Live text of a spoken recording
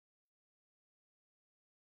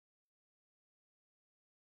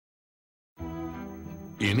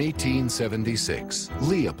In 1876,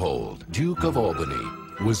 Leopold, Duke of Albany,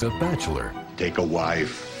 was a bachelor Take a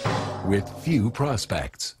wife. with few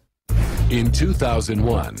prospects. In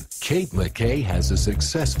 2001, Kate McKay has a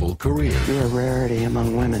successful career You're a rarity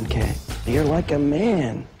among women, Kate. You're like a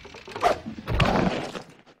man.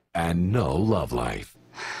 and no love life.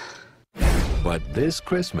 But this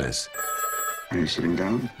Christmas, Are you sitting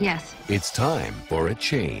down? Yes. it's time for a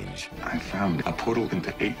change. I found a portal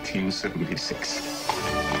into 1876.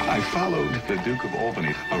 I followed the Duke of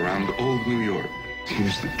Albany around old New York.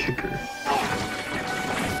 Here's the kicker.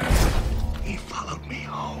 He followed me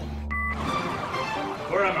home.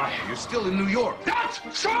 Where am I? You're still in New York. That,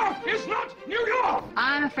 sir, is not New York!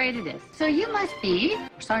 I'm afraid it is. So you must be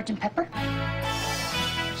Sergeant Pepper?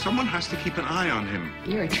 Someone has to keep an eye on him.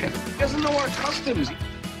 You're a trip. He doesn't know our customs.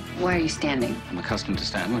 Why are you standing? I'm accustomed to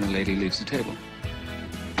stand when a lady leaves the table.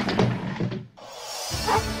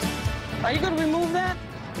 Are you going to remove that?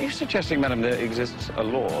 Are you suggesting, madam, there exists a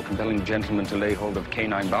law compelling gentlemen to lay hold of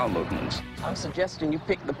canine bowel movements? I'm suggesting you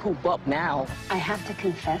pick the poop up now. I have to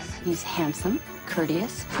confess, he's handsome,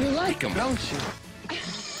 courteous. You like him, don't you?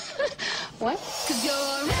 What?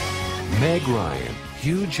 Meg Ryan,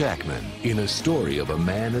 Hugh Jackman, in a story of a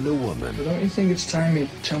man and a woman Don't you think it's time you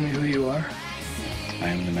tell me who you are? I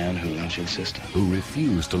am the man who loves your sister. who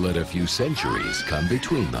refuse to let a few centuries come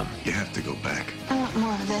between them. You have to go back. I want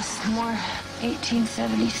more of this. More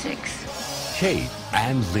 1876. Kate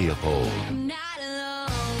and Leopold. Now